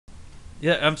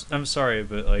Yeah, I'm sorry,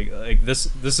 but like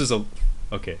this is a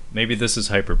okay. Maybe this is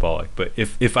hyperbolic, but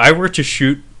if I were to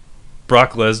shoot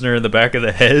Brock Lesnar in the back of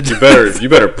the head, you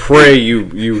better pray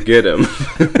you get him.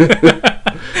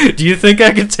 do you think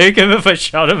I could take him if I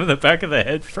shot him in the back of the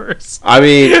head first? I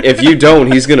mean, if you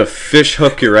don't, he's gonna fish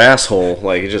hook your asshole,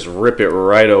 like just rip it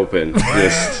right open.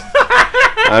 Just,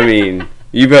 I mean,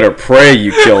 you better pray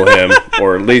you kill him,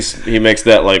 or at least he makes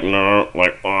that like noise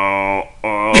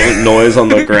on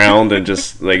the ground, and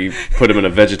just like you put him in a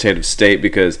vegetative state.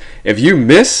 Because if you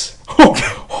miss,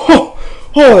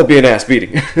 that'd be an ass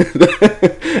beating.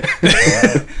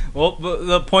 Well,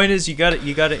 the point is you got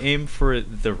to aim for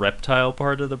the reptile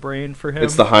part of the brain for him.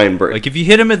 It's the hindbrain. Like if you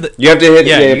hit him in the you have to hit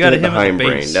you got to hit hit the him at the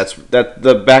hindbrain. base. That's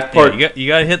the back part. Yeah, you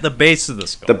got to hit the base of the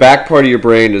skull. The back part of your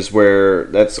brain is where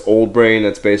that's old brain.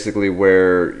 That's basically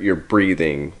where you're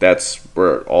breathing. That's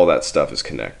where all that stuff is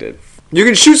connected. You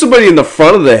can shoot somebody in the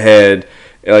front of the head.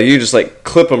 You just like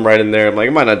clip them right in there. I'm like,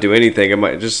 it might not do anything. It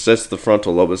might just that's the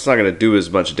frontal lobe. It's not going to do as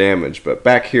much damage. But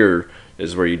back here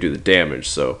is where you do the damage.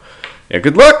 So, yeah,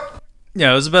 good luck.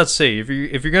 Yeah, I was about to say if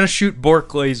you're gonna shoot Brock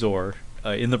Lesnar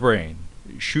in the brain,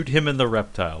 shoot him in the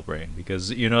reptile brain, because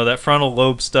that frontal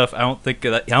lobe stuff. I don't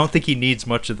think he needs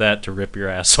much of that to rip your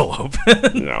asshole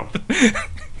open. No,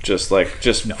 just no.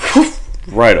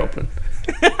 Right open.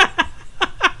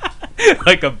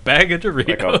 Like a bag of Doritos.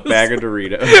 Like a bag of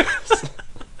Doritos.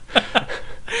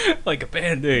 Like a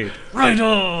Band-Aid. Right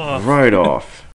off. Right off.